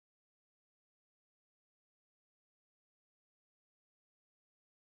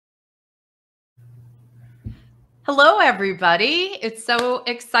Hello, everybody. It's so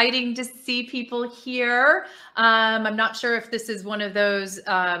exciting to see people here. I'm not sure if this is one of those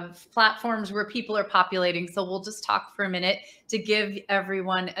platforms where people are populating, so we'll just talk for a minute to give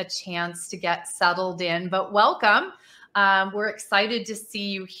everyone a chance to get settled in. But welcome. We're excited to see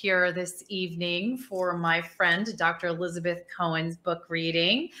you here this evening for my friend, Dr. Elizabeth Cohen's book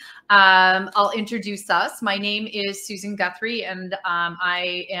reading. I'll introduce us. My name is Susan Guthrie, and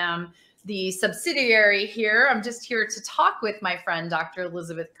I am the subsidiary here. I'm just here to talk with my friend, Dr.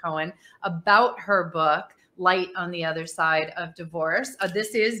 Elizabeth Cohen, about her book, Light on the Other Side of Divorce.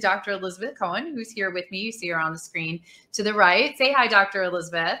 This is Dr. Elizabeth Cohen, who's here with me. You see her on the screen to the right. Say hi, Dr.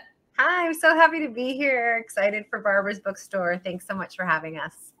 Elizabeth. Hi, I'm so happy to be here. Excited for Barbara's Bookstore. Thanks so much for having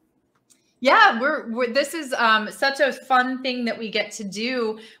us. Yeah, this is such a fun thing that we get to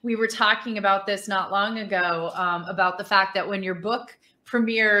do. We were talking about this not long ago, about the fact that when your book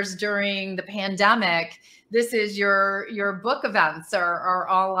premieres during the pandemic, this is your book events are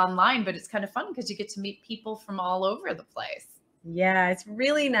all online, but it's kind of fun because you get to meet people from all over the place. Yeah, it's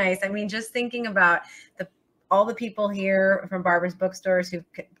really nice. I mean, just thinking about all the people here from Barbara's Bookstores who've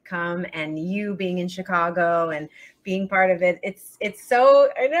come, and you being in Chicago and being part of it. It's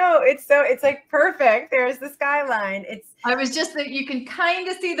like perfect. There's the skyline. I was just that you can kind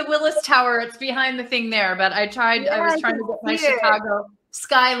of see the Willis Tower. It's behind the thing there, but I was trying to get my Chicago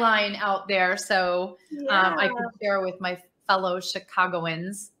skyline out there so I could share with my fellow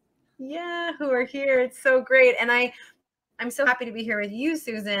Chicagoans. Yeah, who are here. It's so great. And I'm so happy to be here with you,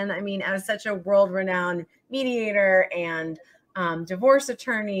 Susan. I mean, as such a world-renowned mediator and divorce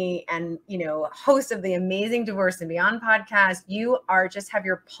attorney and, host of the amazing Divorce and Beyond podcast, you have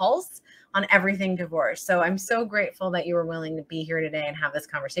your pulse on everything divorce. So I'm so grateful that you were willing to be here today and have this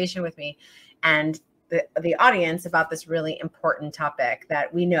conversation with me and the audience about this really important topic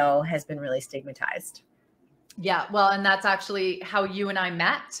that we know has been really stigmatized. Yeah, well, and that's actually how you and I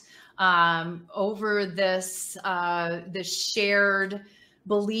met, over this shared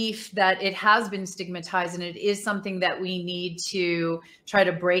belief that it has been stigmatized, and it is something that we need to try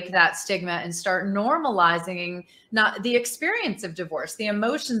to break that stigma and start normalizing not the experience of divorce, the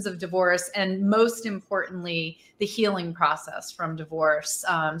emotions of divorce, and most importantly, the healing process from divorce,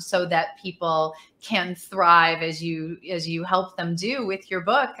 so that people can thrive as you help them do with your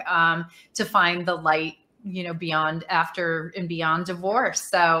book, to find the light, beyond, after and beyond divorce.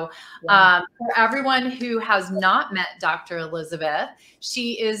 So for everyone who has not met Dr. Elizabeth,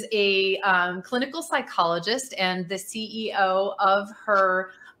 she is a clinical psychologist and the CEO of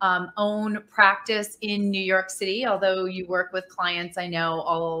her own practice in New York City, although you work with clients, I know,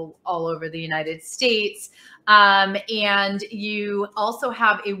 all over the United States. And you also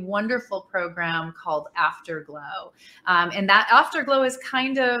have a wonderful program called Afterglow. And that Afterglow is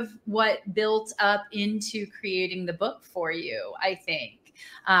kind of what built up into creating the book for you, I think.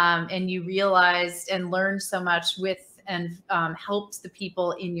 And you realized and learned so much with and helped the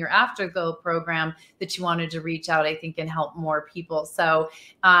people in your Afterglow program that you wanted to reach out, I think, and help more people. So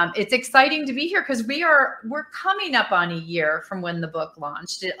it's exciting to be here because we're coming up on a year from when the book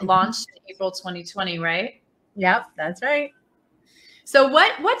launched. It launched in April 2020, right? Yep, that's right. So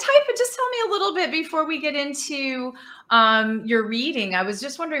what type of, just tell me a little bit before we get into your reading. I was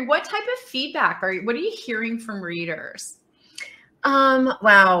just wondering, what type of feedback what are you hearing from readers?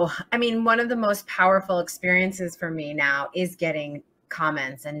 Wow. I mean, one of the most powerful experiences for me now is getting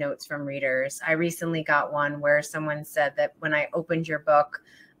comments and notes from readers. I recently got one where someone said that when I opened your book,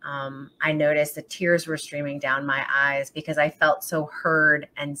 I noticed the tears were streaming down my eyes because I felt so heard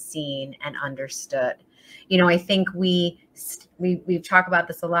and seen and understood. I think we've talked about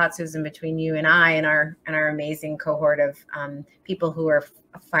this a lot, Susan, between you and I and our amazing cohort of people who are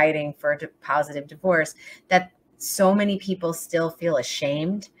fighting for positive divorce, that so many people still feel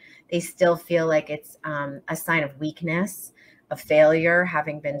ashamed. They still feel like it's a sign of weakness, of failure,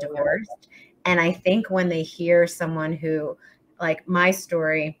 having been divorced. And I think when they hear someone who, like my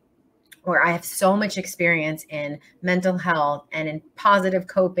story, where I have so much experience in mental health and in positive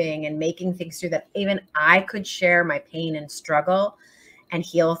coping and making things through, that even I could share my pain and struggle and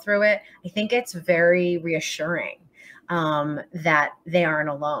heal through it, I think it's very reassuring that they aren't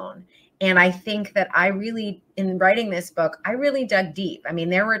alone. And I think that in writing this book, I really dug deep. I mean,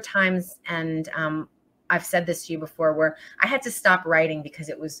 there were times, and I've said this to you before, where I had to stop writing because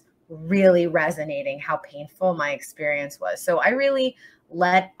it was really resonating how painful my experience was. So I really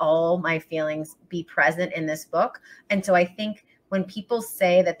let all my feelings be present in this book. And so I think when people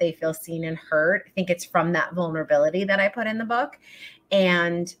say that they feel seen and heard, I think it's from that vulnerability that I put in the book.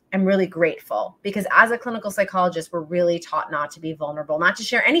 And I'm really grateful because as a clinical psychologist, we're really taught not to be vulnerable, not to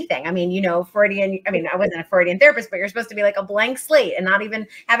share anything. I mean, Freudian, I wasn't a Freudian therapist, but you're supposed to be like a blank slate and not even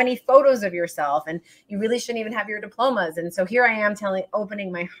have any photos of yourself. And you really shouldn't even have your diplomas. And so here I am opening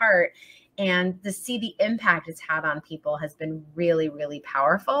my heart, and to see the impact it's had on people has been really, really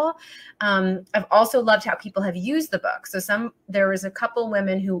powerful. I've also loved how people have used the book. So there was a couple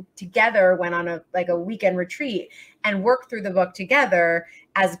women who together went on a weekend retreat and worked through the book together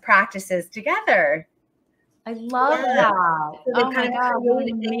as practices together. I love that. So oh my God, what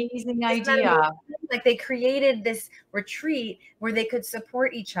an amazing idea. Like they created this retreat where they could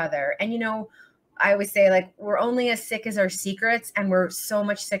support each other. And, I always say, like, we're only as sick as our secrets, and we're so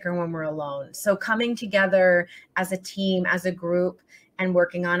much sicker when we're alone. So coming together as a team, as a group, and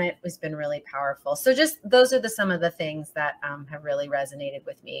working on it has been really powerful. So just those are some of the things that have really resonated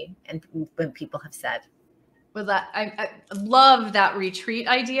with me and when people have said. Well, I love that retreat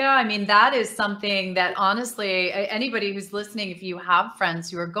idea. I mean, that is something that honestly, anybody who's listening, if you have friends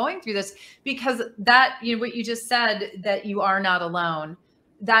who are going through this, because that, what you just said, that you are not alone.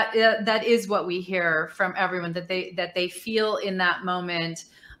 That is what we hear from everyone, that they feel in that moment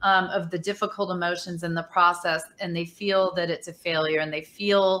of the difficult emotions in the process, and they feel that it's a failure, and they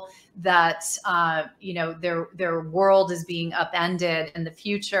feel that their world is being upended, and the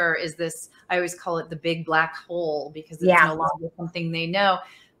future is this. I always call it the big black hole, because it's no longer something they know,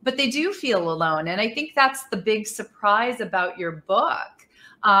 but they do feel alone. And I think that's the big surprise about your book,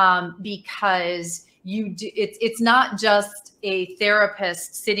 because it's not just a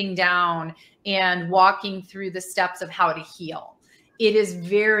therapist sitting down and walking through the steps of how to heal. It is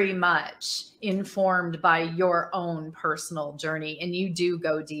very much informed by your own personal journey, and you do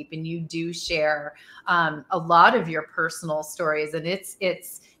go deep, and you do share a lot of your personal stories. And it's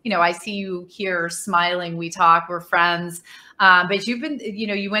I see you here smiling. We talk, we're friends, but you've been,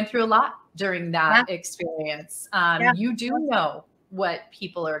 you went through a lot during that experience. You do know what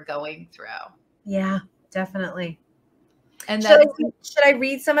people are going through. Yeah, definitely. And should I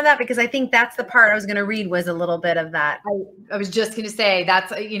read some of that? Because I think that's the part I was going to read, was a little bit of that. I was just going to say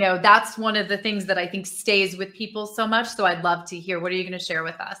that's one of the things that I think stays with people so much. So I'd love to hear, what are you going to share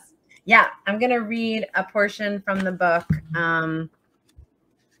with us? Yeah, I'm going to read a portion from the book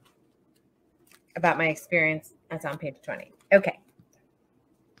about my experience. That's on page 20. Okay.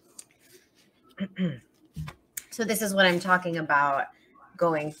 So this is what I'm talking about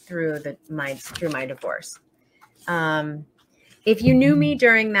going through my divorce. If you knew me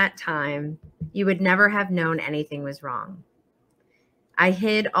during that time, you would never have known anything was wrong. I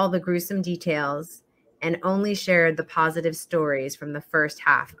hid all the gruesome details and only shared the positive stories from the first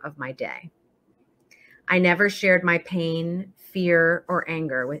half of my day. I never shared my pain, fear, or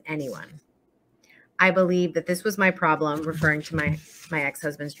anger with anyone. I believed that this was my problem, referring to my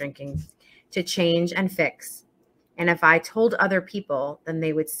ex-husband's drinking, to change and fix. And if I told other people, then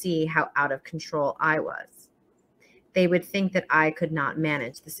they would see how out of control I was. They would think that I could not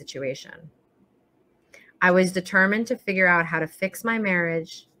manage the situation. I was determined to figure out how to fix my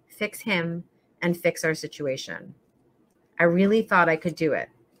marriage, fix him, and fix our situation. I really thought I could do it.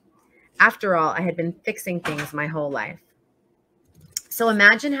 After all, I had been fixing things my whole life. So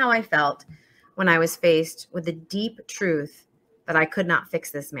imagine how I felt when I was faced with the deep truth that I could not fix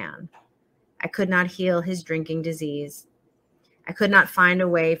this man. I could not heal his drinking disease. I could not find a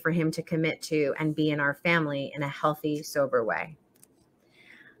way for him to commit to and be in our family in a healthy, sober way.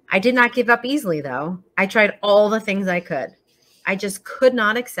 I did not give up easily, though. I tried all the things I could. I just could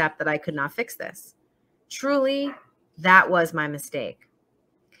not accept that I could not fix this. Truly, that was my mistake.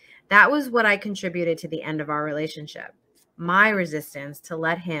 That was what I contributed to the end of our relationship, my resistance to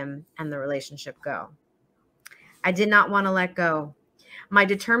let him and the relationship go. I did not want to let go. My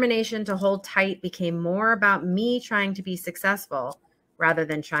determination to hold tight became more about me trying to be successful rather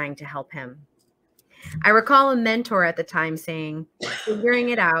than trying to help him. I recall a mentor at the time saying, figuring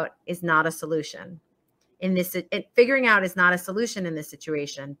it out is not a solution. Figuring out is not a solution in this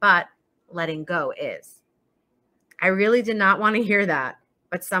situation, but letting go is. I really did not want to hear that,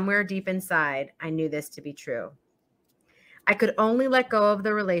 but somewhere deep inside, I knew this to be true. I could only let go of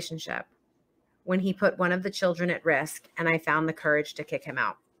the relationship when he put one of the children at risk, and I found the courage to kick him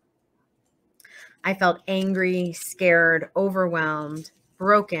out. I felt angry, scared, overwhelmed,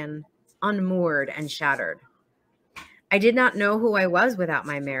 broken, unmoored, and shattered. I did not know who I was without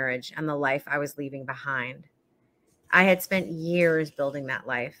my marriage and the life I was leaving behind. I had spent years building that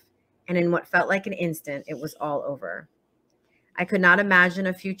life, and in what felt like an instant, it was all over. I could not imagine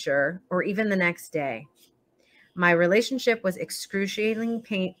a future or even the next day. My relationship was excruciatingly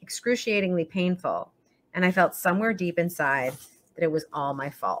painful, and I felt somewhere deep inside that it was all my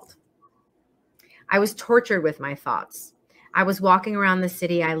fault. I was tortured with my thoughts. I was walking around the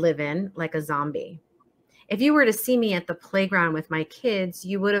city I live in like a zombie. If you were to see me at the playground with my kids,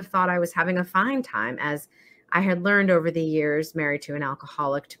 you would have thought I was having a fine time, as I had learned over the years, married to an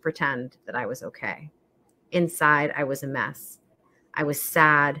alcoholic, to pretend that I was okay. Inside, I was a mess. I was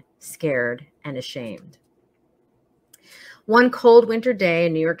sad, scared, and ashamed. One cold winter day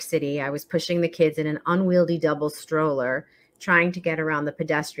in New York City, I was pushing the kids in an unwieldy double stroller, trying to get around the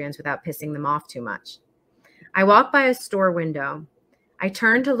pedestrians without pissing them off too much. I walked by a store window. I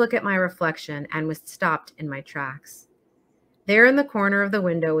turned to look at my reflection and was stopped in my tracks. There in the corner of the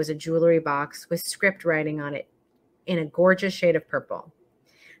window was a jewelry box with script writing on it in a gorgeous shade of purple.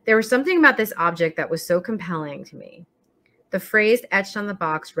 There was something about this object that was so compelling to me. The phrase etched on the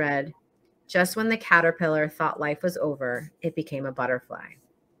box read, "Just when the caterpillar thought life was over, it became a butterfly."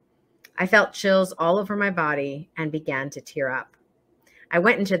 I felt chills all over my body and began to tear up. I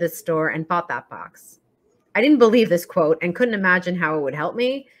went into the store and bought that box. I didn't believe this quote and couldn't imagine how it would help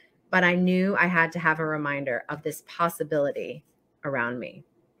me, but I knew I had to have a reminder of this possibility around me.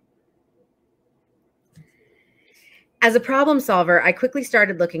 As a problem solver, I quickly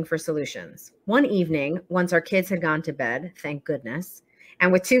started looking for solutions. One evening, once our kids had gone to bed, thank goodness,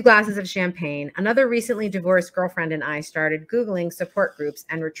 and with 2 glasses of champagne, another recently divorced girlfriend and I started Googling support groups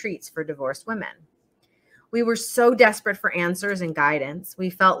and retreats for divorced women. We were so desperate for answers and guidance. We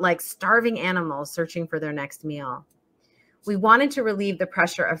felt like starving animals searching for their next meal. We wanted to relieve the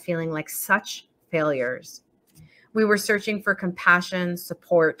pressure of feeling like such failures. We were searching for compassion,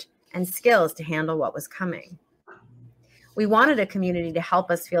 support, and skills to handle what was coming. We wanted a community to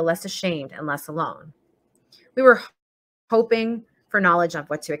help us feel less ashamed and less alone. We were hoping for knowledge of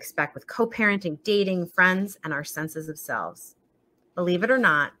what to expect with co-parenting, dating, friends, and our senses of selves. Believe it or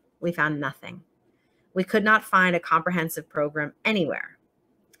not, we found nothing. We could not find a comprehensive program anywhere.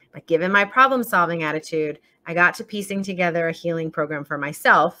 But given my problem-solving attitude, I got to piecing together a healing program for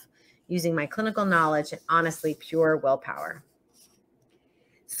myself using my clinical knowledge and honestly pure willpower.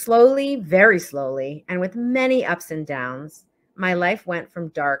 Slowly, very slowly, and with many ups and downs, my life went from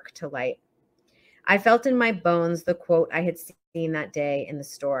dark to light. I felt in my bones the quote I had seen that day in the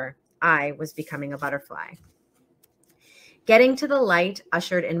store. I was becoming a butterfly. Getting to the light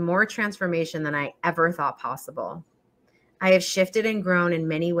ushered in more transformation than I ever thought possible. I have shifted and grown in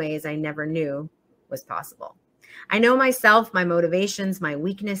many ways I never knew was possible. I know myself, my motivations, my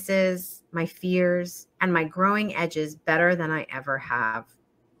weaknesses, my fears, and my growing edges better than I ever have.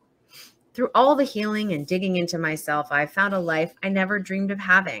 Through all the healing and digging into myself, I found a life I never dreamed of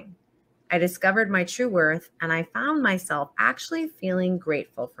having. I discovered my true worth, and I found myself actually feeling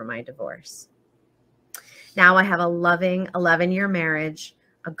grateful for my divorce. Now I have a loving 11-year marriage,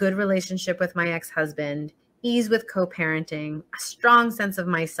 a good relationship with my ex-husband, ease with co-parenting, a strong sense of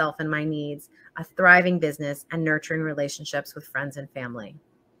myself and my needs, a thriving business, and nurturing relationships with friends and family.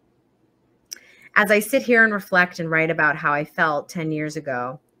 As I sit here and reflect and write about how I felt 10 years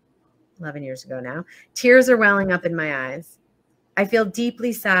ago, 11 years ago now, tears are welling up in my eyes. I feel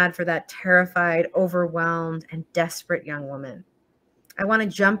deeply sad for that terrified, overwhelmed, and desperate young woman. I want to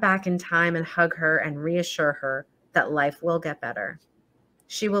jump back in time and hug her and reassure her that life will get better.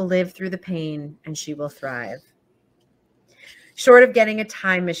 She will live through the pain and she will thrive. Short of getting a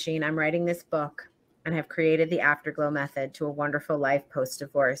time machine, I'm writing this book and have created the Afterglow method to a wonderful life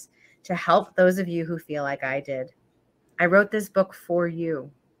post-divorce to help those of you who feel like I did. I wrote this book for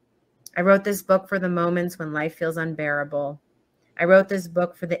you. I wrote this book for the moments when life feels unbearable. I wrote this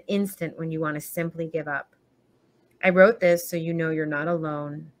book for the instant when you want to simply give up. I wrote this so you know you're not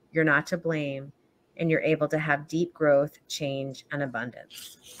alone, you're not to blame, and you're able to have deep growth, change, and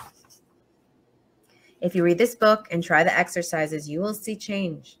abundance. If you read this book and try the exercises, you will see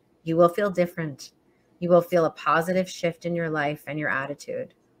change. You will feel different. You will feel a positive shift in your life and your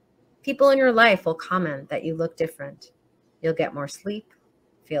attitude. People in your life will comment that you look different. You'll get more sleep,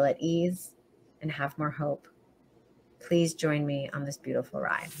 feel at ease, and have more hope. Please join me on this beautiful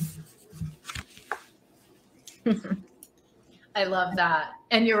ride. I love that.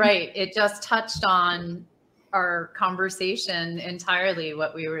 And you're right. It just touched on our conversation entirely,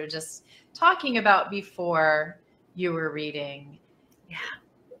 what we were just talking about before you were reading. Yeah.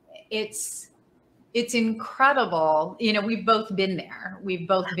 It's incredible. You know, we've both been there. We've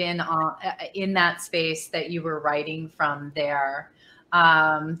both been in that space that you were writing from there.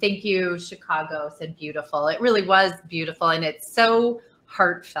 Thank you, Chicago, said beautiful. It really was beautiful. And it's so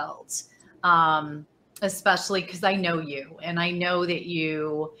heartfelt. Especially because I know you, and I know that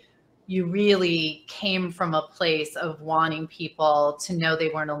you really came from a place of wanting people to know they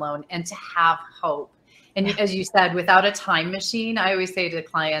weren't alone and to have hope And as you said, without a time machine, I always say to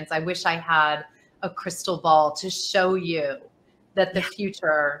clients, I wish I had a crystal ball to show you that the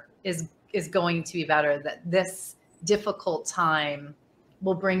future is going to be better, that this difficult time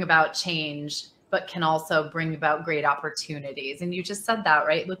will bring about change, but can also bring about great opportunities. And you just said that,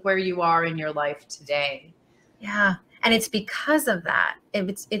 right? Look where you are in your life today. Yeah. And it's because of that.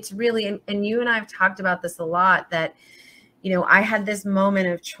 It's really, and you and I have talked about this a lot, that, you know, I had this moment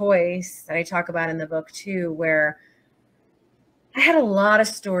of choice that I talk about in the book too, where I had a lot of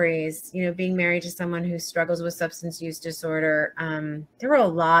stories, you know, being married to someone who struggles with substance use disorder. There were a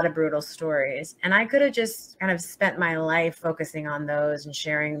lot of brutal stories, and I could have just kind of spent my life focusing on those and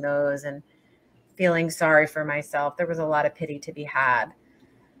sharing those and feeling sorry for myself. There was a lot of pity to be had.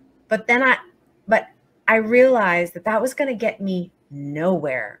 But then I realized that that was going to get me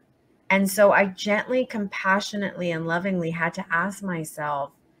nowhere. And so I gently, compassionately, and lovingly had to ask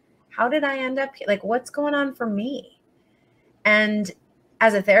myself, how did I end up here? Like, what's going on for me? And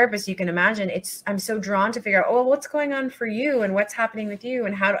as a therapist, you can imagine I'm so drawn to figure out, oh, what's going on for you and what's happening with you?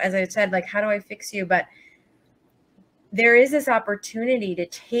 And how, as I said, like, how do I fix you? But there is this opportunity to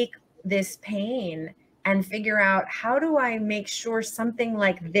take this pain and figure out, how do I make sure something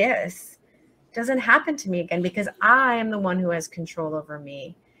like this doesn't happen to me again? Because I am the one who has control over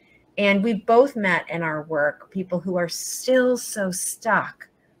me. And we've both met in our work people who are still so stuck,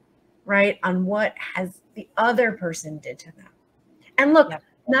 right, on what has the other person did to them. And look,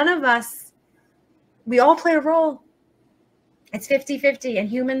 none of us, we all play a role. It's 50-50, and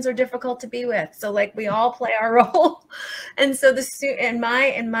humans are difficult to be with. So like, we all play our role. And so in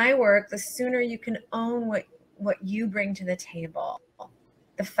my work, the sooner you can own what you bring to the table,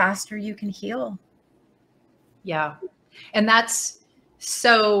 the faster you can heal. Yeah. And that's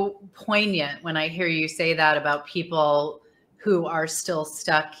so poignant when I hear you say that about people who are still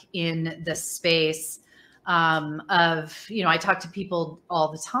stuck in the space of, you know, I talk to people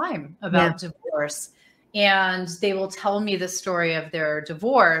all the time about divorce, and they will tell me the story of their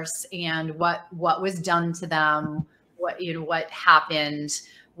divorce and what was done to them, what happened,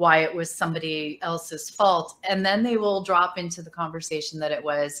 why it was somebody else's fault. And then they will drop into the conversation that it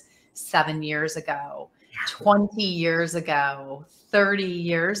was 7 years ago, 20 years ago, 30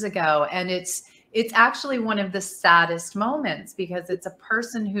 years ago. And it's actually one of the saddest moments, because it's a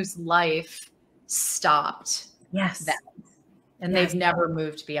person whose life stopped then, and they've never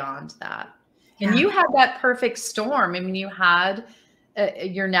moved beyond that. And you had that perfect storm. I mean, you had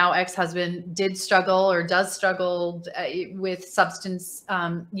your now ex-husband did struggle or does struggle with substance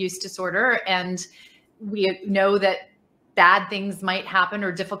use disorder. And we know that bad things might happen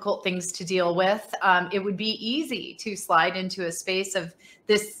or difficult things to deal with. It would be easy to slide into a space of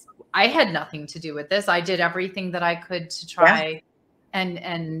this. I had nothing to do with this. I did everything that I could to try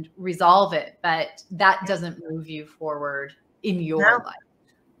and resolve it, but that doesn't move you forward in your life.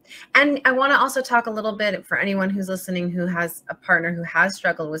 And I want to also talk a little bit for anyone who's listening who has a partner who has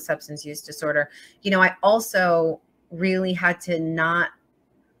struggled with substance use disorder. You know, I also really had to not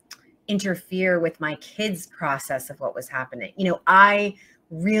interfere with my kids' process of what was happening. You know, I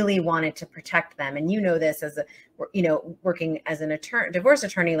really wanted to protect them. And you know this as a, you know, working as an divorce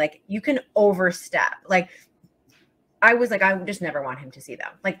attorney, like, you can overstep. Like, I was like, I just never want him to see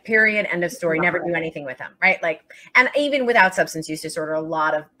them. Like, period, end of story, never do anything with him, right? Like, and even without substance use disorder, a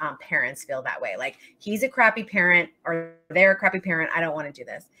lot of parents feel that way. Like, he's a crappy parent or they're a crappy parent. I don't want to do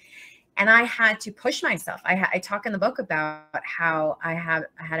this. And I had to push myself. I talk in the book about how I had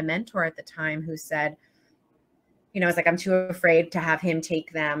a mentor at the time who said, you know, I was like, I'm too afraid to have him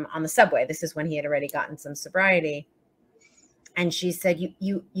take them on the subway. This is when he had already gotten some sobriety. And she said,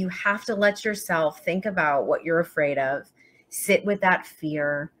 you have to let yourself think about what you're afraid of, sit with that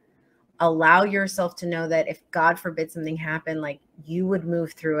fear, allow yourself to know that if God forbid something happened, like, you would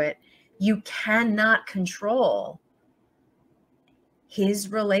move through it. You cannot control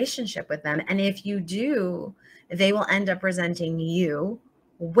his relationship with them. And if you do, they will end up resenting you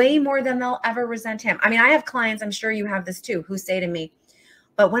way more than they'll ever resent him. I mean, I have clients, I'm sure you have this too, who say to me,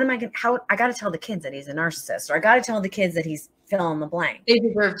 but when am I going to, I got to tell the kids that he's a narcissist, or I got to tell the kids that he's fill in the blank. They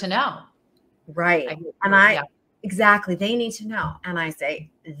deserve to know. Right. Exactly. They need to know. And I say,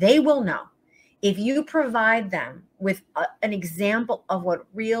 they will know. If you provide them with an example of what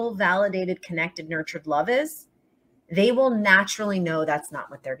real, validated, connected, nurtured love is, they will naturally know that's not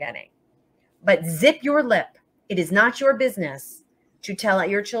what they're getting. But zip your lip. It is not your business to tell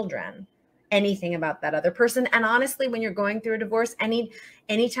your children anything about that other person. And honestly, when you're going through a divorce,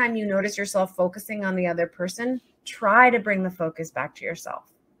 anytime you notice yourself focusing on the other person, try to bring the focus back to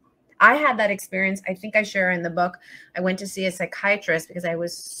yourself. I had that experience. I think I share in the book. I went to see a psychiatrist because I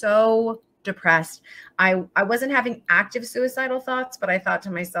was so depressed. I wasn't having active suicidal thoughts, but I thought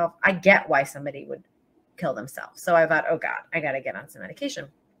to myself, I get why somebody would kill themselves. So I thought, oh God, I got to get on some medication.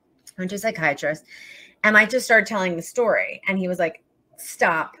 I went to a psychiatrist and I just started telling the story. And he was like,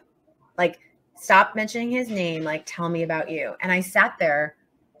 stop mentioning his name. Like, tell me about you. And I sat there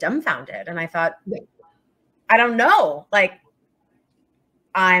dumbfounded. And I thought, I don't know. Like,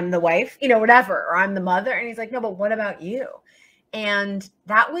 I'm the wife, whatever, or I'm the mother. And he's like, no, but what about you? And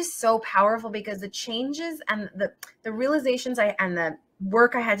that was so powerful because the changes and the realizations and the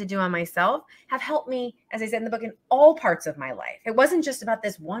work I had to do on myself have helped me, as I said in the book, in all parts of my life. It wasn't just about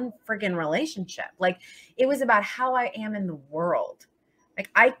this one friggin' relationship. Like, it was about how I am in the world. Like,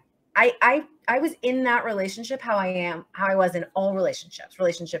 I was in that relationship how I was in all relationships,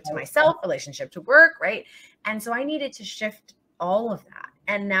 relationship to myself, relationship to work, right? And so I needed to shift all of that.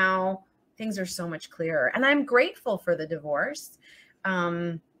 And now things are so much clearer. And I'm grateful for the divorce,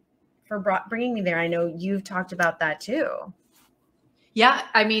 for bringing me there. I know you've talked about that too. Yeah,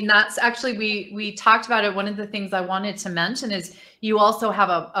 I mean, that's actually, we talked about it. One of the things I wanted to mention is you also have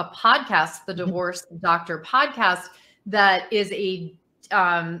a podcast, the Divorce Doctor podcast, that is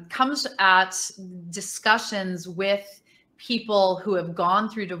comes at discussions with people who have gone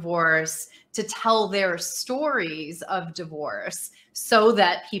through divorce to tell their stories of divorce so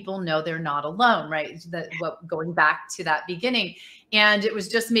that people know they're not alone, right? Going back to that beginning. And it was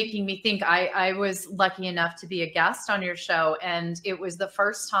just making me think, I was lucky enough to be a guest on your show. And it was the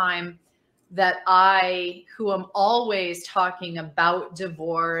first time that who am always talking about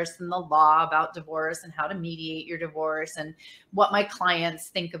divorce and the law about divorce and how to mediate your divorce and what my clients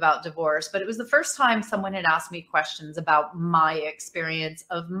think about divorce. But it was the first time someone had asked me questions about my experience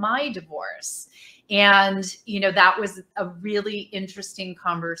of my divorce. And, that was a really interesting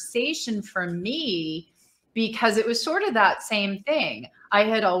conversation for me because it was sort of that same thing. I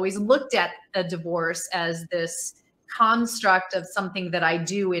had always looked at a divorce as this construct of something that I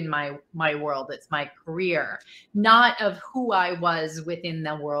do in my world. It's my career, not of who I was within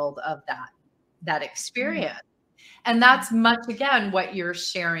the world of that experience. And that's much, again, what you're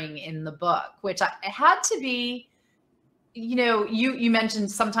sharing in the book, which I had to be, you mentioned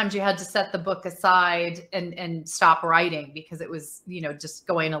sometimes you had to set the book aside and stop writing because it was, just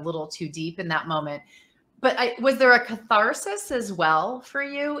going a little too deep in that moment. But was there a catharsis as well for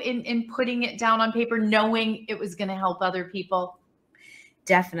you in putting it down on paper, knowing it was going to help other people?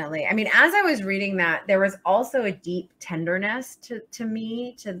 Definitely. I mean, as I was reading that, there was also a deep tenderness to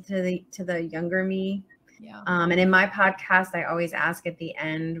me, to the younger me. Yeah. And in my podcast, I always ask at the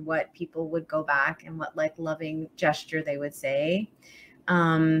end what people would go back and what loving gesture they would say.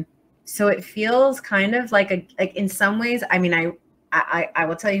 So it feels kind of like in some ways, I mean, I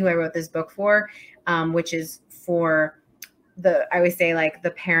will tell you who I wrote this book for, which is for I always say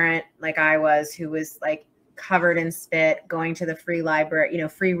the parent like I was, who was covered in spit, going to the free library,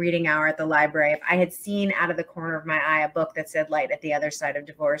 free reading hour at the library. If I had seen out of the corner of my eye a book that said Light at the Other Side of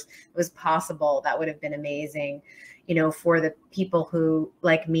Divorce, it was possible, that would have been amazing, for the people who,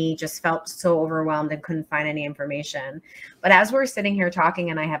 like me, just felt so overwhelmed and couldn't find any information. But as we're sitting here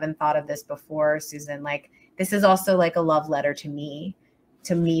talking, and I haven't thought of this before, Susan, this is also a love letter to me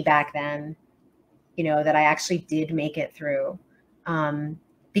back then, that I actually did make it through.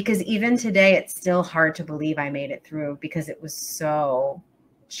 Because even today, it's still hard to believe I made it through because it was so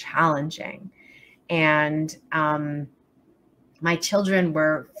challenging. And my children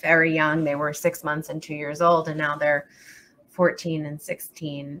were very young. They were 6 months and 2 years old, and now they're 14 and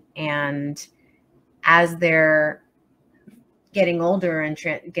 16. And as they're getting older and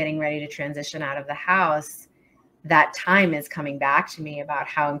getting ready to transition out of the house, that time is coming back to me about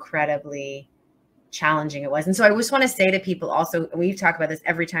how incredibly challenging it was. And so I just want to say to people also, and we talk about this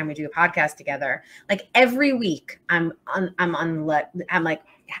every time we do a podcast together, every week I'm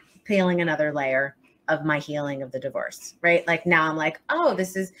peeling another layer of my healing of the divorce, right? Now I'm oh,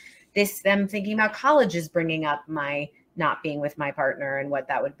 them thinking about college is bringing up my not being with my partner and what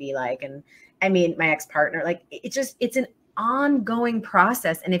that would be like. And I mean, my ex-partner, it's an ongoing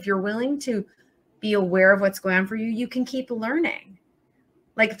process. And if you're willing to be aware of what's going on for you, you can keep learning.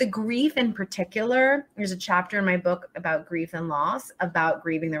 The grief in particular, there's a chapter in my book about grief and loss, about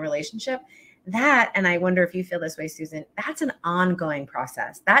grieving the relationship. That, and I wonder if you feel this way, Susan, that's an ongoing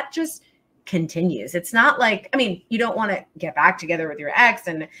process. That just continues. It's not you don't want to get back together with your ex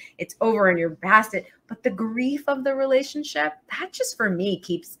and it's over and you're past it. But the grief of the relationship, that just for me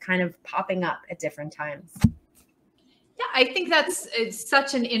keeps kind of popping up at different times. Yeah, I think it's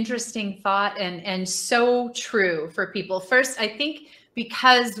such an interesting thought and so true for people. First, I think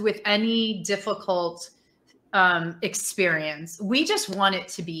because with any difficult experience. We just want it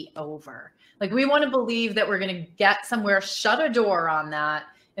to be over. Like, we want to believe that we're going to get somewhere, shut a door on that,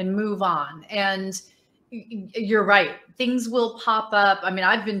 and move on. And you're right. Things will pop up. I mean,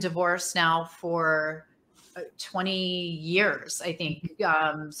 I've been divorced now for 20 years, I think.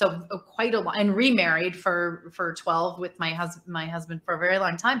 So quite a lot, and remarried for 12 with my husband for a very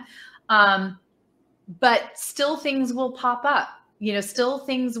long time. But still things will pop up, you know, still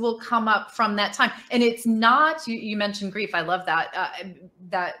things will come up from that time. And it's not, you mentioned grief. I love that,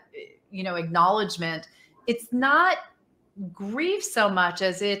 you know, acknowledgement. It's not grief so much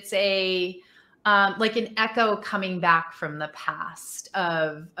as it's like an echo coming back from the past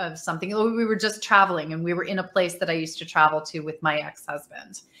of something. We were just traveling, and we were in a place that I used to travel to with my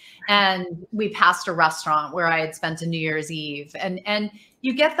ex-husband, and we passed a restaurant where I had spent a New Year's Eve, and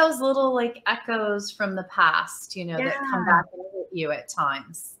you get those little like echoes from the past, you know, that come back and hit you at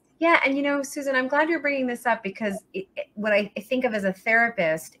times. Yeah. And, you know, Susan, I'm glad you're bringing this up, because what I think of as a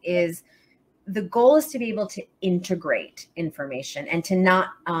therapist is the goal is to be able to integrate information and to not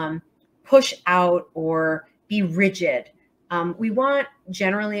push out or be rigid. We want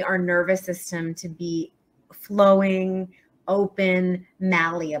generally our nervous system to be flowing, open,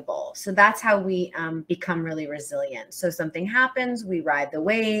 malleable. So that's how we become really resilient. So something happens, we ride the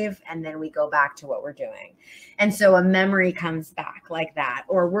wave, and then we go back to what we're doing. And so a memory comes back like that.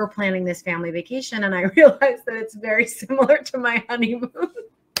 Or we're planning this family vacation, and I realize that it's very similar to my honeymoon.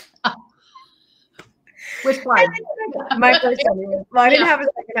 Which one? My first honeymoon. Well, I didn't have a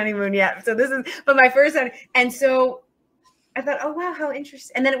second honeymoon yet. So this is, but my first honeymoon. And so I thought, oh, wow, how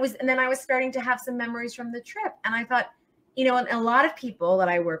interesting. And then I was starting to have some memories from the trip. And I thought, you know, and a lot of people that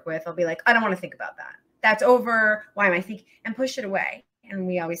I work with, I'll be like, I don't want to think about that. That's over. Why am I thinking? And push it away. And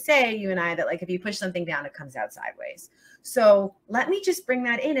we always say, you and I, that like, if you push something down, it comes out sideways. So let me just bring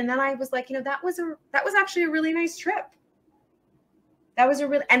that in. And then I was like, you know, that was actually a really nice trip. That was a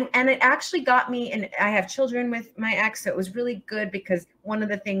really, and it actually got me, and I have children with my ex, so it was really good, because one of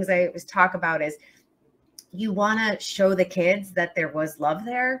the things I always talk about is you want to show the kids that there was love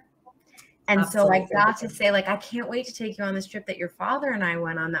there. And Absolutely. So I got to say, like, I can't wait to take you on this trip that your father and I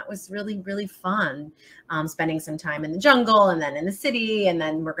went on. That was really, really fun. Spending some time in the jungle, and then in the city, and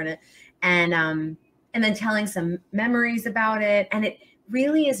then we're going to, and then telling some memories about it. And it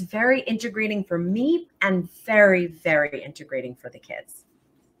really is very integrating for me, and very, very integrating for the kids.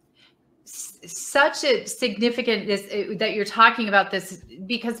 Such a significant that you're talking about this,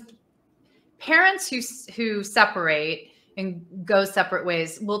 because parents who separate and go separate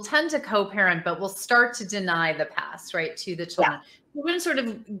ways will tend to co-parent, but will start to deny the past, right, to the children. Yeah. We're going to sort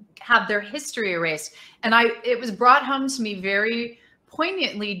of have their history erased. And it was brought home to me very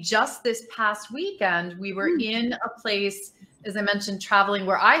poignantly just this past weekend. We were in a place, as I mentioned, traveling,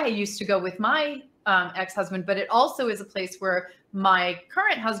 where I used to go with my ex-husband, but it also is a place where my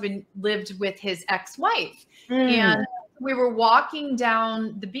current husband lived with his ex-wife. And we were walking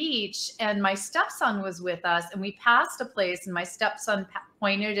down the beach, and my stepson was with us, and we passed a place, and my stepson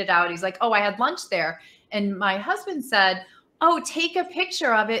pointed it out. He's like, oh, I had lunch there. And my husband said, oh, take a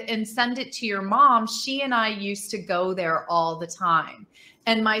picture of it and send it to your mom. She and I used to go there all the time.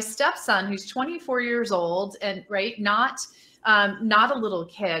 And my stepson, who's 24 years old, and not a little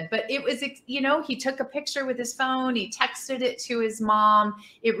kid, but it was, you know, he took a picture with his phone. He texted it to his mom.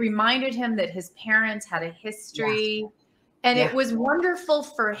 It reminded him that his parents had a history. Yeah. And it was wonderful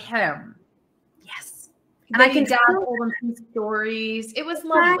for him. Yes. And I can told him some stories. It was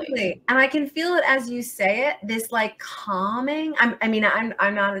lovely. And I can feel it as you say it, this like calming.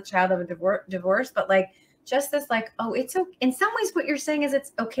 I'm not a child of a divorce, but like just this like, oh, it's okay. In some ways, what you're saying is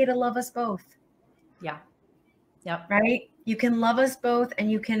it's okay to love us both. Yeah. Yep. Right? You can love us both,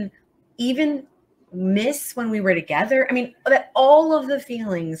 and you can even miss when we were together. I mean, that all of the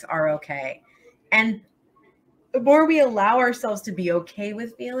feelings are okay. And the more we allow ourselves to be okay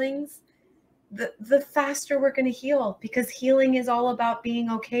with feelings, the faster we're going to heal, because healing is all about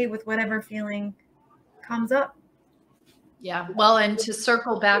being okay with whatever feeling comes up. Yeah. Well, and to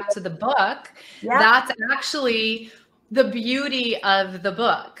circle back to the book, that's actually the beauty of the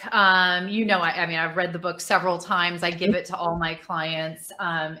book. You know, I've read the book several times. I give it to all my clients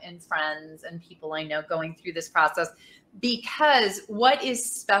and friends and people I know going through this process, because what is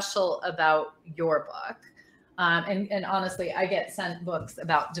special about your book? And honestly, I get sent books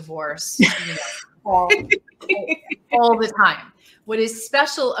about divorce, you know, all the time. What is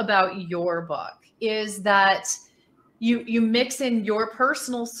special about your book is that you mix in your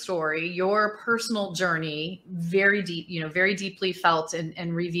personal story, your personal journey, very deep, you know, very deeply felt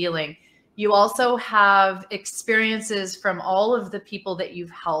and revealing. You also have experiences from all of the people that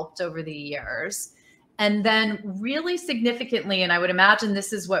you've helped over the years. And then really significantly, and I would imagine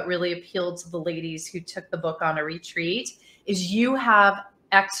this is what really appealed to the ladies who took the book on a retreat, is you have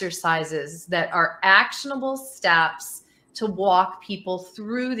exercises that are actionable steps to walk people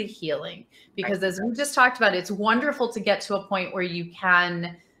through the healing. Because as we just talked about, it's wonderful to get to a point where you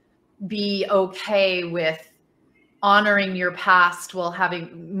can be okay with honoring your past while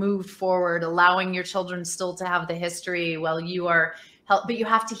having moved forward, allowing your children still to have the history while you are help, but you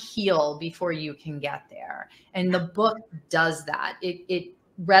have to heal before you can get there. And the book does that. It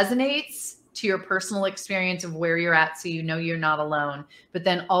resonates to your personal experience of where you're at, so you know you're not alone, but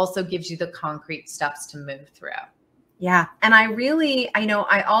then also gives you the concrete steps to move through. Yeah. And I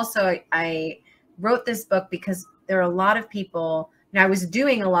wrote this book because there are a lot of people, I was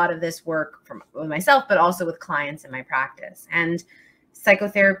doing a lot of this work with myself, but also with clients in my practice. And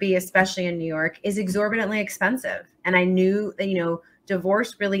psychotherapy, especially in New York, is exorbitantly expensive. And I knew that,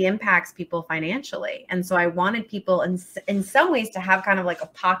 divorce really impacts people financially. And so I wanted people in some ways to have kind of like a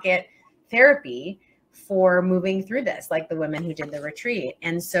pocket therapy for moving through this, like the women who did the retreat.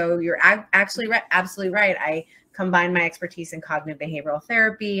 And so you're absolutely right. I combined my expertise in cognitive behavioral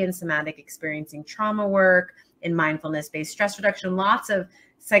therapy and somatic experiencing trauma work, in mindfulness-based stress reduction, lots of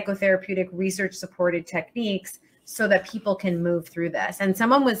psychotherapeutic research supported techniques so that people can move through this. And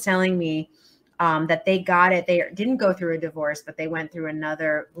someone was telling me that they got it. They didn't go through a divorce, but they went through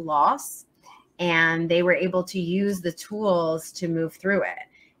another loss, and they were able to use the tools to move through it.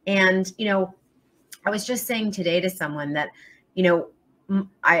 And, I was just saying today to someone that,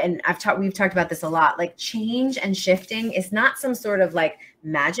 we've talked about this a lot, like change and shifting is not some sort of like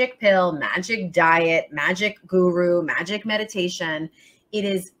magic pill, magic diet, magic guru, magic meditation. It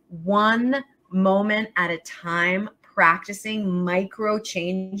is one moment at a time, practicing micro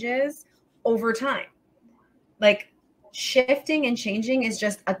changes over time. Like shifting and changing is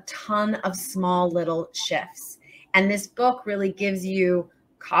just a ton of small little shifts. And this book really gives you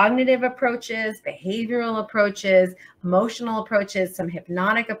cognitive approaches, behavioral approaches, emotional approaches, some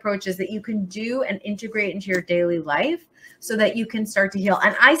hypnotic approaches that you can do and integrate into your daily life so that you can start to heal.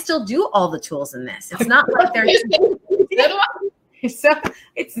 And I still do all the tools in this. It's not like so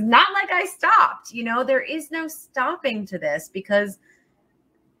it's not like I stopped, there is no stopping to this, because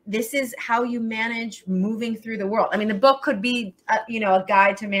this is how you manage moving through the world. I mean, the book could be, a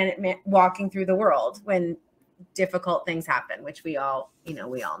guide to walking through the world when difficult things happen, which we all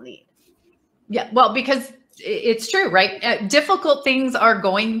need. Yeah. Well, because it's true, right? Difficult things are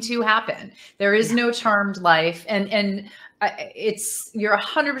going to happen. There is no charmed life. And you're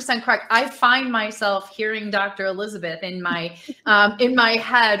 100% correct. I find myself hearing Dr. Elizabeth in my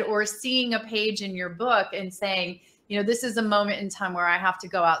head, or seeing a page in your book and saying, this is a moment in time where I have to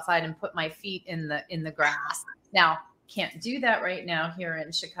go outside and put my feet in the grass. Now, can't do that right now here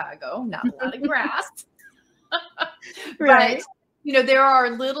in Chicago. Not a lot of grass. Right. But there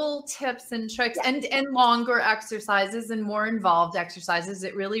are little tips and tricks and longer exercises and more involved exercises.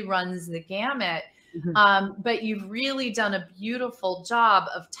 It really runs the gamut. Mm-hmm. But you've really done a beautiful job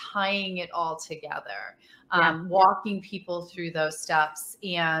of tying it all together, walking people through those steps.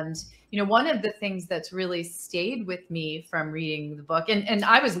 And, one of the things that's really stayed with me from reading the book, and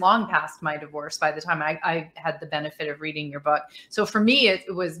I was long past my divorce by the time I had the benefit of reading your book. So for me,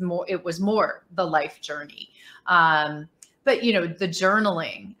 it was more the life journey. But, the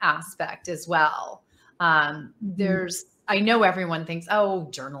journaling aspect as well. I know everyone thinks, oh,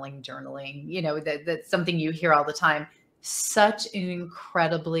 journaling, that's something you hear all the time. Such an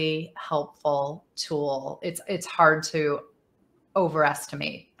incredibly helpful tool. It's hard to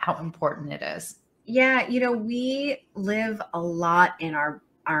overestimate how important it is. Yeah. We live a lot in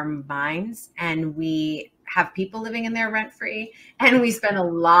our minds, and we have people living in there rent free, and we spend a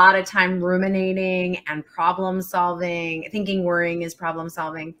lot of time ruminating and problem solving, thinking worrying is problem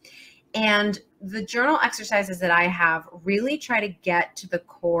solving. And the journal exercises that I have really try to get to the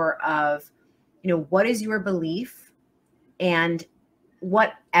core of, what is your belief and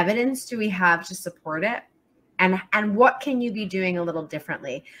what evidence do we have to support it? And what can you be doing a little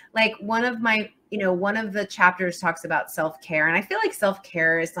differently? Like one of the chapters talks about self-care. And I feel like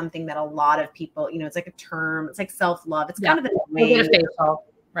self-care is something that a lot of people, it's like a term, it's like self-love. It's kind of a name.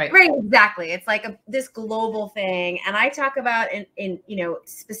 Right. Exactly. It's like this global thing. And I talk about in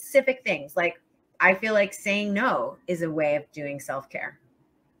specific things. Like I feel like saying no is a way of doing self-care.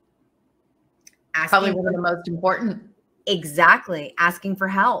 Probably one of the most important. Exactly. Asking for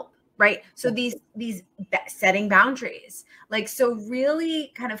help. Right. So these setting boundaries, so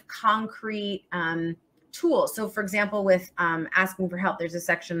really kind of concrete tools. So for example, with asking for help, there's a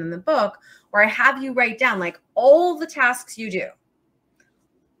section in the book where I have you write down all the tasks you do.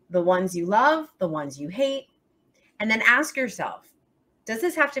 the ones you love, the ones you hate, and then ask yourself, does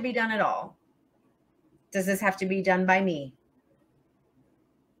this have to be done at all? Does this have to be done by me?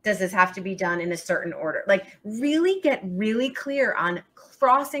 Does this have to be done in a certain order? Like really get really clear on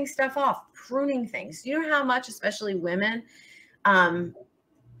crossing stuff off, pruning things. You know how much, especially women,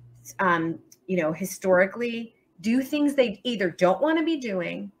 historically do things they either don't want to be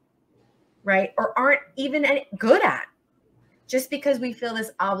doing, right? Or aren't even good at, just because we feel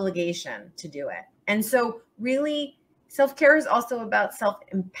this obligation to do it. And so really self-care is also about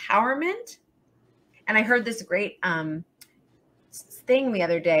self-empowerment. And I heard this great thing the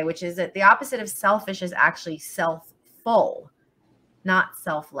other day, which is that the opposite of selfish is actually self-full, not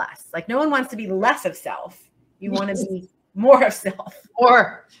selfless. Like no one wants to be less of self. You want to be more of self.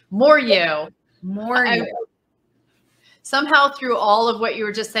 Or more you. More you. Somehow through all of what you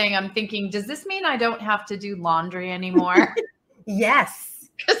were just saying, I'm thinking, does this mean I don't have to do laundry anymore? Yes.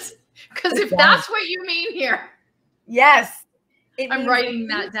 Because if that's what you mean here. Yes. I'm writing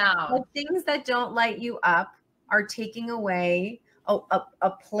that down. The things that don't light you up are taking away a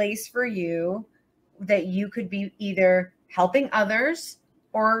place for you that you could be either helping others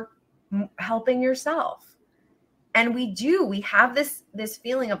or helping yourself. And we have this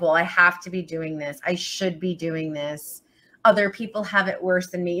feeling of, well, I have to be doing this. I should be doing this. Other people have it worse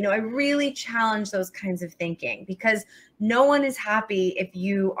than me. I really challenge those kinds of thinking, because no one is happy if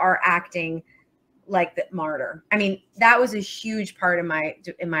you are acting like the martyr. I mean, that was a huge part of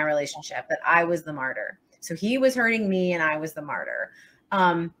in my relationship, that I was the martyr. So he was hurting me and I was the martyr.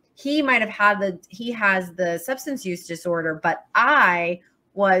 He might have he has the substance use disorder, but I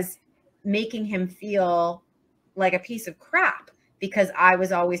was making him feel like a piece of crap because I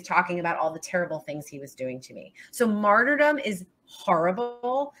was always talking about all the terrible things he was doing to me. So martyrdom is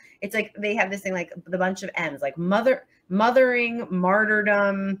horrible. It's like they have this thing, like the bunch of M's, like mothering,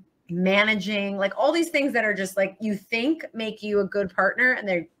 martyrdom, managing, like all these things that are just like you think make you a good partner and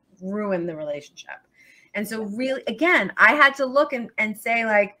they ruin the relationship. And so really, again, I had to look and say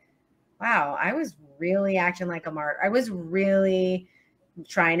like, wow, I was really acting like a martyr. I was really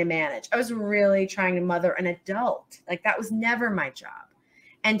trying to manage. I was really trying to mother an adult. Like that was never my job.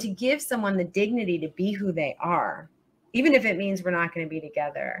 And to give someone the dignity to be who they are, even if it means we're not going to be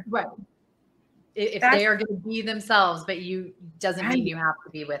together. Right. If they are going to be themselves, but doesn't mean you have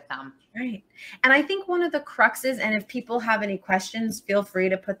to be with them. Right. And I think one of the cruxes, and if people have any questions, feel free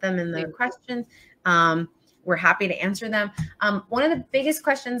to put them in the questions. We're happy to answer them. One of the biggest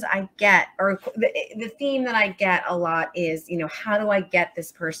questions I get, or the theme that I get a lot is, how do I get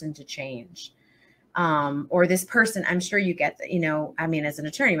this person to change? Or this person, I'm sure you get that, I mean, as an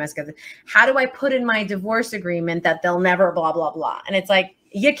attorney, you must get, how do I put in my divorce agreement that they'll never blah, blah, blah. And it's like,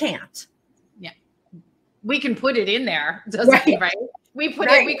 you can't. Yeah. We can put it in there, doesn't it, right? We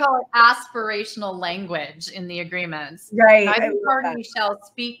put it, we call it aspirational language in the agreements. Right. Neither party shall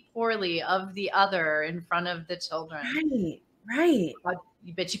speak poorly of the other in front of the children. Right.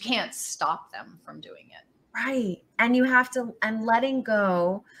 But you can't stop them from doing it. Right. And you have to, and letting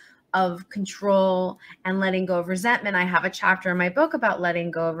go of control and letting go of resentment. I have a chapter in my book about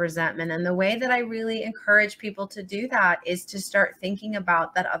letting go of resentment. And the way that I really encourage people to do that is to start thinking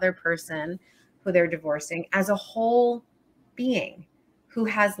about that other person who they're divorcing as a whole being who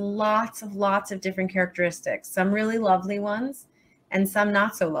has lots of different characteristics, some really lovely ones and some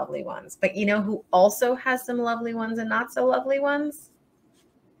not so lovely ones. But who also has some lovely ones and not so lovely ones?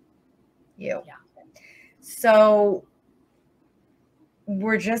 You. Yeah. So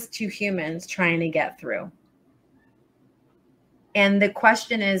we're just two humans trying to get through. And the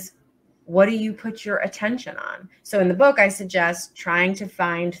question is, what do you put your attention on? So in the book, I suggest trying to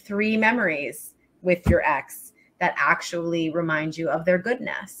find 3 memories with your ex that actually remind you of their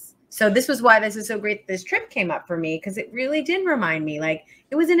goodness. So this was why this is so great. This trip came up for me because it really did remind me, like,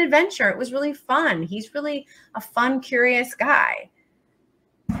 it was an adventure. It was really fun. He's really a fun, curious guy.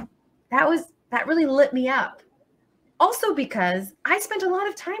 That really lit me up. Also because I spent a lot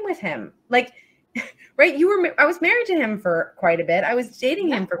of time with him. Like, right? I was married to him for quite a bit. I was dating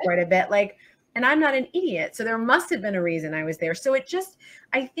him for quite a bit. Like, and I'm not an idiot. So there must have been a reason I was there. So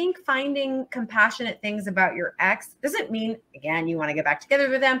I think finding compassionate things about your ex doesn't mean, again, you want to get back together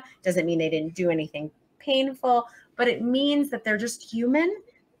with them. Doesn't mean they didn't do anything painful, but it means that they're just human.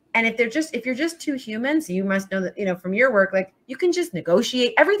 And if you're just 2 humans, you must know that, from your work, like you can just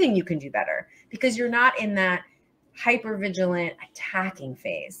negotiate everything you can do better because you're not in that hyper-vigilant attacking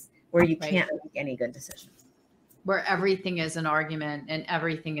phase where you can't make any good decisions. Where everything is an argument and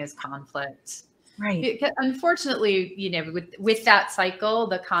everything is conflict. Right. Because unfortunately, with that cycle,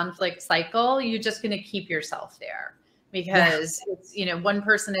 the conflict cycle, you're just going to keep yourself there because it's, you know, one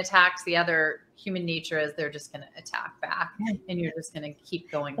person attacks the other. Human nature is they're just going to attack back, and you're just going to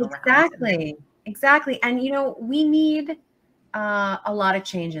keep going around. Exactly. And, you know, we need a lot of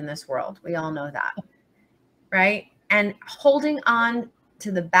change in this world. We all know that, right? And holding on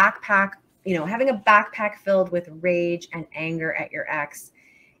to the backpack, you know, having a backpack filled with rage and anger at your ex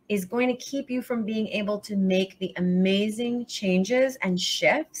is going to keep you from being able to make the amazing changes and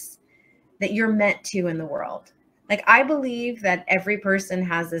shifts that you're meant to in the world. Like, I believe that every person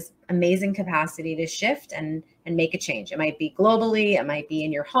has this amazing capacity to shift and make a change. It might be globally, it might be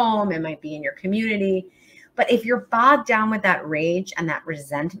in your home, it might be in your community. But if you're bogged down with that rage and that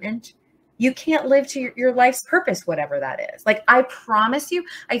resentment, you can't live to your life's purpose, whatever that is. Like, I promise you,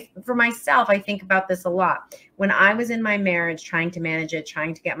 for myself, I think about this a lot. When I was in my marriage, trying to manage it,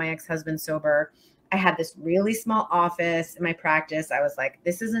 trying to get my ex-husband sober, I had this really small office in my practice. I was like,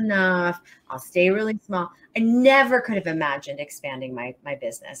 this is enough. I'll stay really small. I never could have imagined expanding my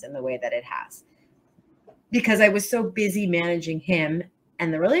business in the way that it has, because I was so busy managing him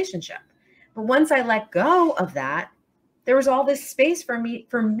and the relationship. But once I let go of that, there was all this space for me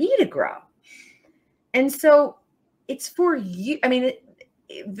to grow. And so it's for you. I mean,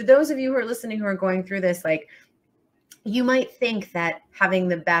 for those of you who are listening, who are going through this, like, you might think that having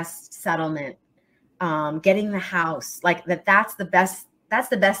the best settlement, getting the house, like that's the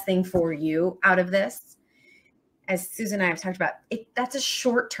best thing for you out of this. As Susan and I have talked about, that's a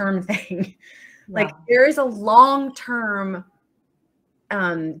short-term thing. Yeah. Like, there is a long-term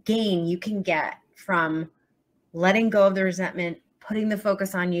gain you can get from letting go of the resentment, putting the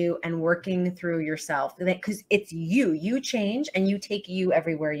focus on you, and working through yourself. Because it's you change, and you take you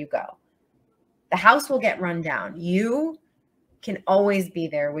everywhere you go. The house will get run down. You can always be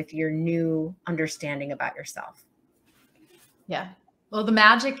there with your new understanding about yourself. Yeah. Well, the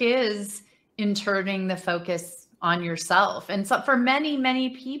magic is in turning the focus on yourself. And so for many, many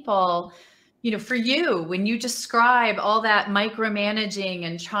people, you know, for you, when you describe all that micromanaging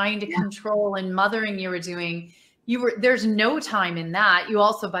and trying to control and mothering you were doing, there's no time in that. You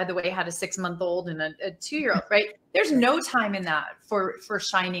also, by the way, had a 6-month-old and a 2-year-old, right? There's no time in that for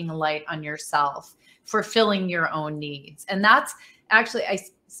shining a light on yourself, fulfilling your own needs. And that's actually, I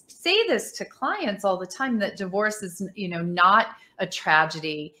say this to clients all the time, that divorce is, you know, not a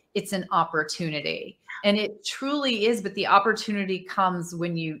tragedy, it's an opportunity. And it truly is, but the opportunity comes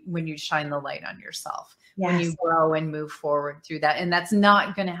when you shine the light on yourself, when you grow and move forward through that. And that's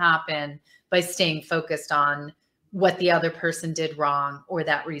not going to happen by staying focused on what the other person did wrong or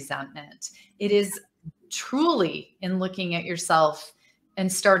that resentment. It is truly in looking at yourself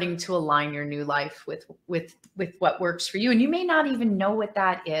and starting to align your new life with what works for you. And you may not even know what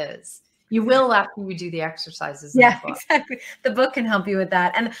that is. You will after you do the exercises. Yeah, exactly. The book can help you with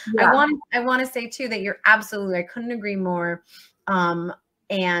that. And I want to say too, that you're absolutely, I couldn't agree more. And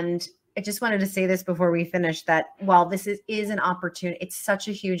I just wanted to say this before we finish, that while this is an opportunity, it's such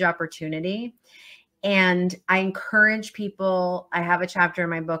a huge opportunity. And I encourage people, I have a chapter in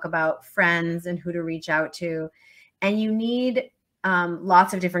my book about friends and who to reach out to. And you need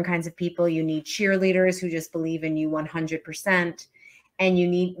lots of different kinds of people. You need cheerleaders who just believe in you 100%. And you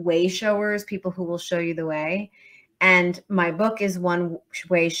need way showers, people who will show you the way. And my book is one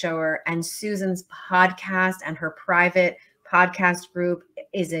way shower. And Susan's podcast and her private podcast group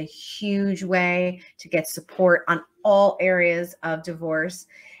is a huge way to get support on all areas of divorce.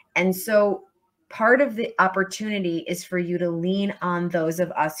 And so part of the opportunity is for you to lean on those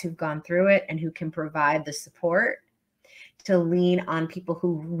of us who've gone through it and who can provide the support, to lean on people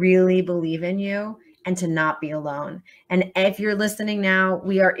who really believe in you, and to not be alone. And if you're listening now,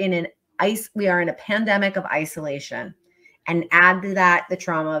 we are in a pandemic of isolation, and add to that the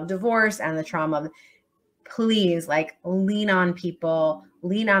trauma of divorce and the trauma of, please, like, lean on people,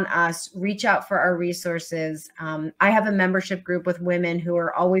 lean on us, reach out for our resources. I have a membership group with women who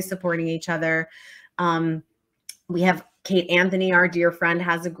are always supporting each other. We have Kate Anthony, our dear friend,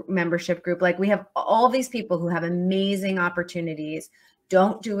 has a membership group. Like, we have all these people who have amazing opportunities.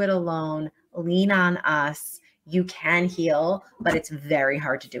 Don't do it alone. Lean on us. You can heal, but it's very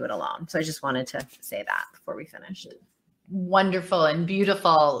hard to do it alone. So I just wanted to say that before we finish. Wonderful and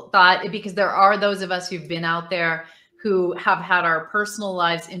beautiful thought, because there are those of us who've been out there who have had our personal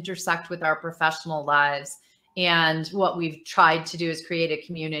lives intersect with our professional lives. And what we've tried to do is create a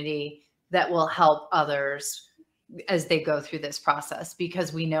community that will help others as they go through this process,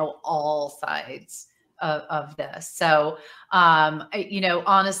 because we know all sides of this. So, you know,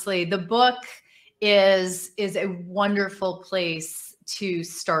 honestly, the book is a wonderful place to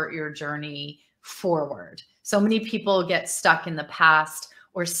start your journey forward. So many people get stuck in the past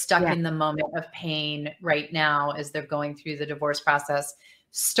or stuck in the moment of pain right now as they're going through the divorce process,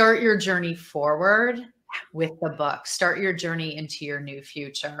 start your journey forward with the book. Start your journey into your new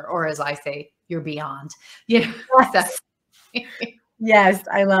future, or as I say, your beyond. You know, Yes. Yes,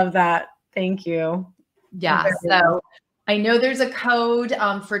 I love that. Thank you. Yeah. So I know there's a code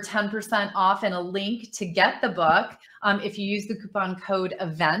for 10% off and a link to get the book. If you use the coupon code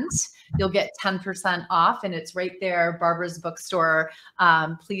EVENT, you'll get 10% off, and it's right there, Barbara's Bookstore.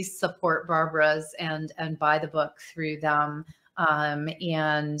 Please support Barbara's and buy the book through them. I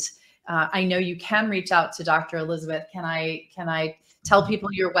know you can reach out to Dr. Elizabeth. Can I tell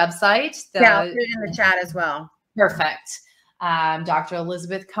people your website? Yeah, I'll put it in the chat as well. Perfect.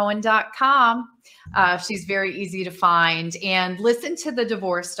 drelizabethcohen.com. She's very easy to find. And listen to the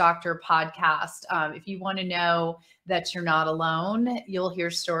Divorce Doctor podcast. If you want to know that you're not alone, you'll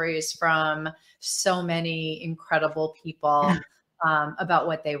hear stories from so many incredible people about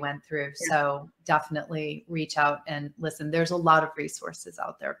what they went through. So definitely reach out and listen. There's a lot of resources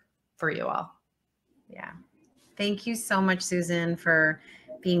out there for you all. Yeah. Thank you so much, Susan, for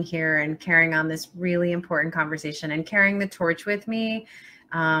being here and carrying on this really important conversation and carrying the torch with me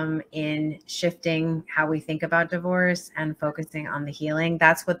in shifting how we think about divorce and focusing on the healing.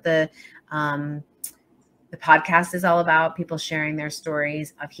 That's what the podcast is all about, people sharing their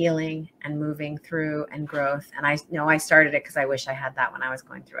stories of healing and moving through and growth. And I know I started it because I wish I had that when I was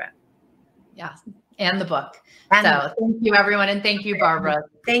going through it. Yeah. And the book. So thank you, everyone. And thank you, Barbara.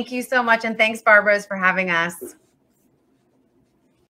 Thank you so much. And thanks, Barbara, for having us.